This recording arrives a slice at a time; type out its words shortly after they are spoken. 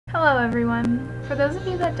Hello everyone! For those of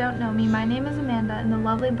you that don't know me, my name is Amanda and the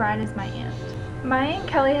lovely bride is my aunt. My Aunt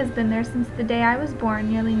Kelly has been there since the day I was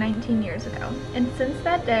born nearly 19 years ago, and since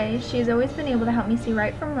that day, she has always been able to help me see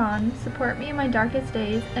right from wrong, support me in my darkest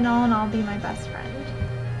days, and all in all be my best friend.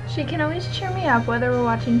 She can always cheer me up whether we're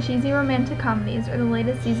watching cheesy romantic comedies or the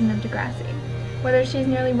latest season of Degrassi. Whether she's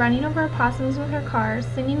nearly running over opossums with her car,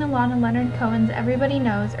 singing along to Leonard Cohen's Everybody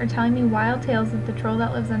Knows, or telling me wild tales of the troll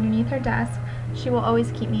that lives underneath her desk, she will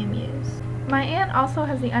always keep me amused. My aunt also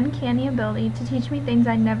has the uncanny ability to teach me things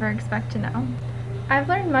I never expect to know. I've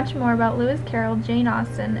learned much more about Lewis Carroll, Jane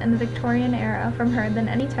Austen, and the Victorian era from her than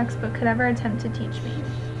any textbook could ever attempt to teach me.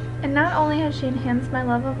 And not only has she enhanced my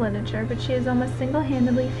love of literature, but she has almost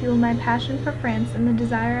single-handedly fueled my passion for France and the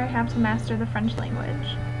desire I have to master the French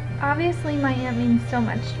language. Obviously, my aunt means so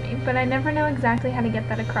much to me, but I never know exactly how to get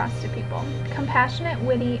that across to people. Compassionate,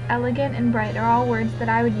 witty, elegant, and bright are all words that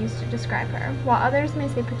I would use to describe her, while others may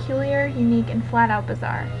say peculiar, unique, and flat-out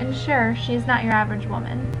bizarre. And sure, she is not your average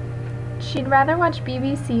woman. She'd rather watch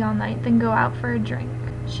BBC all night than go out for a drink.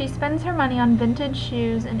 She spends her money on vintage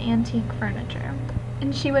shoes and antique furniture.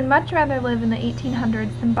 And she would much rather live in the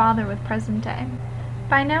 1800s than bother with present day.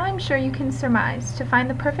 By now I'm sure you can surmise, to find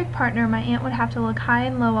the perfect partner my aunt would have to look high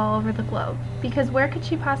and low all over the globe, because where could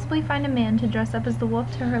she possibly find a man to dress up as the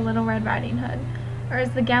wolf to her Little Red Riding Hood, or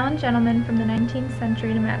as the gallant gentleman from the 19th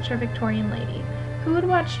century to match her Victorian lady? Who would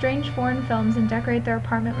watch strange foreign films and decorate their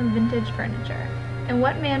apartment with vintage furniture? And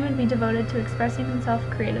what man would be devoted to expressing himself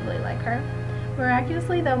creatively like her?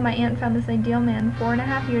 Miraculously though, my aunt found this ideal man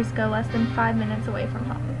 4.5 years ago, less than 5 minutes away from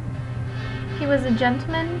home. He was a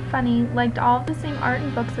gentleman, funny, liked all of the same art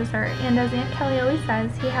and books as her, and as Aunt Kelly always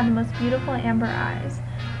says, he had the most beautiful amber eyes.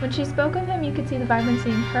 When she spoke of him, you could see the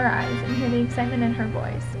vibrancy in her eyes and hear the excitement in her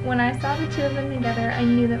voice. When I saw the two of them together, I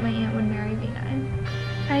knew that my aunt would marry Vinay.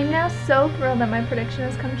 I am now so thrilled that my prediction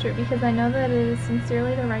has come true because I know that it is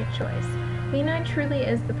sincerely the right choice. Vinay truly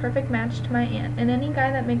is the perfect match to my aunt, and any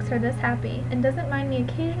guy that makes her this happy and doesn't mind me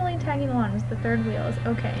occasionally tagging along as the third wheel is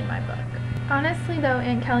okay in my book. Honestly though,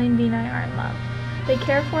 Aunt Kelly and Vinay are in love. They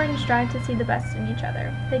care for and strive to see the best in each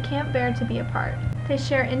other. They can't bear to be apart. They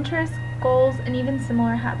share interests, goals, and even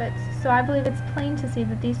similar habits, so I believe it's plain to see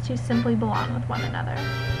that these two simply belong with one another.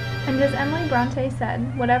 And as Emily Bronte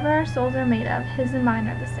said, whatever our souls are made of, his and mine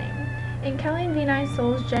are the same. Aunt Kelly and Vinay's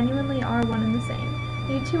souls genuinely are one and the same.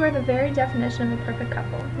 You two are the very definition of a perfect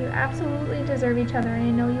couple. You absolutely deserve each other, and I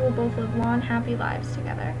know you will both live long, happy lives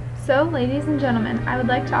together. So, ladies and gentlemen, I would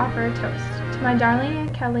like to offer a toast to my darling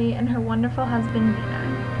Aunt Kelly and her wonderful husband,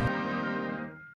 Vinay.